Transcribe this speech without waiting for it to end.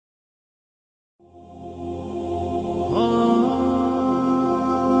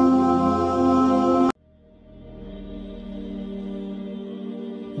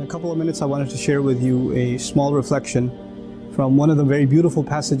couple of minutes, I wanted to share with you a small reflection from one of the very beautiful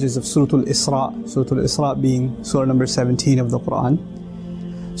passages of Surah Al-Isra. Surah Al-Isra being surah number 17 of the Quran.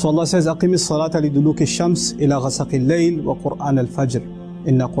 So Allah says, أَقِمِ الصَّلَاةَ لِدُلُوكِ الشَّمْسِ إِلَى غَسَقِ اللَّيْلِ وَقُرْآنَ الْفَجْرِ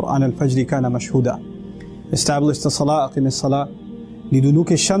إِنَّ قُرْآنَ الْفَجْرِ كَانَ مَشْهُودًا. Establish the salah, أقِمِ الصَّلَاةَ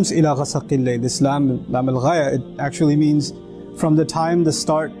لِدُلُوكِ الشَّمْسِ إِلَى غَسَقِ اللَّيْلِ. This lam al-ghaya, it actually means from the time the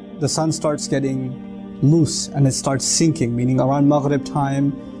sun starts getting loose and it starts sinking, meaning around Maghrib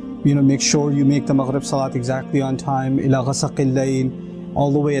time, make sure you make the Maghrib Salat exactly on time, ila ghasaqil layl,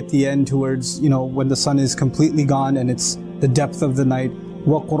 all the way at the end towards, when the sun is completely gone and it's the depth of the night.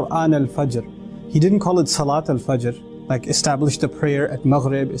 Wa Qur'an al-Fajr. He didn't call it Salat al-Fajr, like establish the prayer at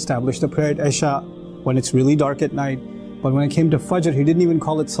Maghrib, establish the prayer at Isha when it's really dark at night. But when it came to Fajr, he didn't even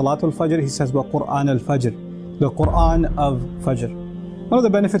call it Salat al-Fajr, he says Wa Qur'an al-Fajr, the Qur'an of Fajr. One of the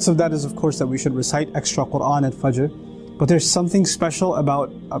benefits of that is, of course, that we should recite extra Qur'an at Fajr. But there's something special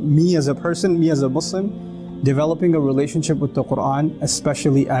about me as a person, me as a Muslim, developing a relationship with the Qur'an,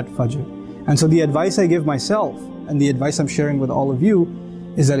 especially at Fajr. And so the advice I give myself, and the advice I'm sharing with all of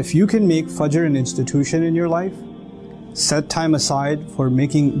you, is that if you can make Fajr an institution in your life, set time aside for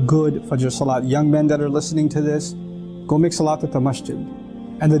making good Fajr Salat. Young men that are listening to this, go make Salat at the masjid.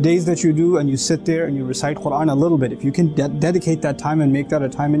 And the days that you do and you sit there and you recite Qur'an a little bit, if you can dedicate that time and make that a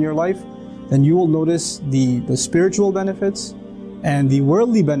time in your life, then you will notice the spiritual benefits and the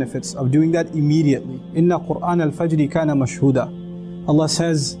worldly benefits of doing that immediately. Inna Qur'an al-Fajri kana mashhuda. Allah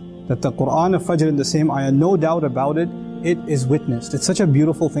says that the Qur'an of Fajr in the same ayah, no doubt about it, it is witnessed. It's such a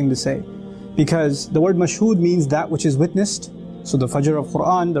beautiful thing to say, because the word mashhud means that which is witnessed. So the Fajr of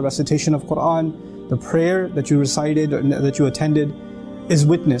Qur'an, the recitation of Qur'an, the prayer that you recited or that you attended, is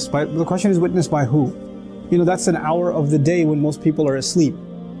witnessed by, the question is witnessed by who? That's an hour of the day when most people are asleep.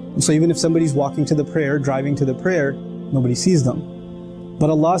 And so even if somebody's walking to the prayer, driving to the prayer, nobody sees them. But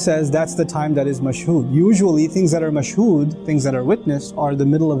Allah says that's the time that is mashhud. Usually things that are mashhud, things that are witnessed, are the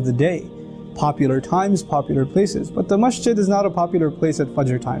middle of the day. Popular times, popular places. But the masjid is not a popular place at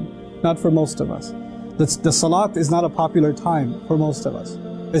Fajr time. Not for most of us. The salat is not a popular time for most of us.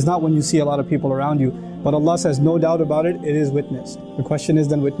 It's not when you see a lot of people around you. But Allah says, no doubt about it, it is witnessed. The question is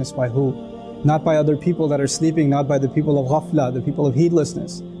then witnessed by who? Not by other people that are sleeping, not by the people of ghafla, the people of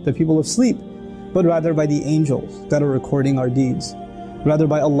heedlessness, the people of sleep, but rather by the angels that are recording our deeds. Rather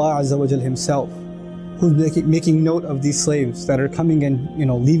by Allah Azza wa Jal Himself, who's making note of these slaves that are coming and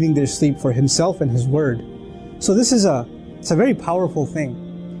leaving their sleep for Himself and His word. So this is it's a very powerful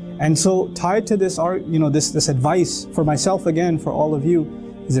thing. And so tied to this, this advice for myself again, for all of you,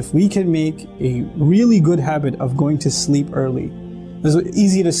 is if we can make a really good habit of going to sleep early. It's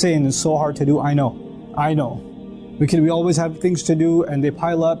easy to say and it's so hard to do, I know. We always have things to do and they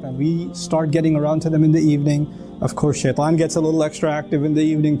pile up and we start getting around to them in the evening. Of course, shaitan gets a little extra active in the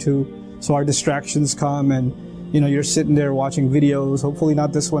evening too. So our distractions come and you're sitting there watching videos, hopefully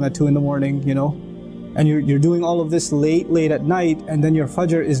not this one at 2 in the morning, and you're doing all of this late at night, and then your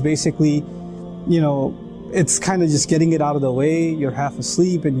Fajr is basically, it's kind of just getting it out of the way. You're half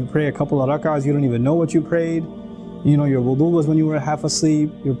asleep and you pray a couple of rak'ahs, you don't even know what you prayed. Your wudu was when you were half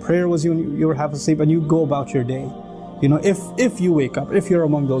asleep, your prayer was when you were half asleep, and you go about your day. If you wake up, if you're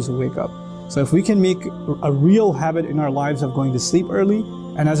among those who wake up. So if we can make a real habit in our lives of going to sleep early,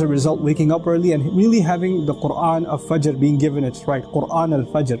 and as a result waking up early and really having the Qur'an of Fajr being given its right, Qur'an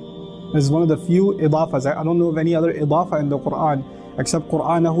al-Fajr. This is one of the few idafas. I don't know of any other idafa in the Qur'an except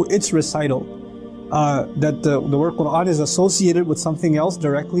Qur'anahu, its recital. That the word Qur'an is associated with something else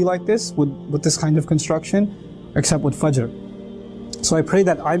directly like this, with this kind of construction, except with Fajr. So I pray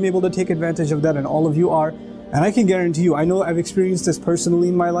that I'm able to take advantage of that, and all of you are. And I can guarantee you, I know I've experienced this personally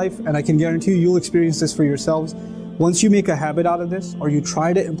in my life, and I can guarantee you, you'll experience this for yourselves. Once you make a habit out of this, or you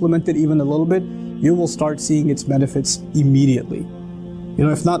try to implement it even a little bit, you will start seeing its benefits immediately.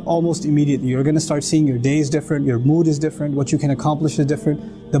 If not almost immediately, you're going to start seeing your day is different, your mood is different, what you can accomplish is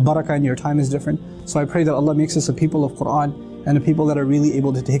different, the barakah in your time is different. So I pray that Allah makes us a people of Qur'an, and a people that are really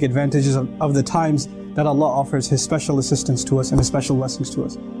able to take advantages of the times that Allah offers His special assistance to us and His special blessings to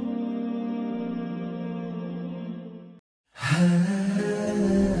us.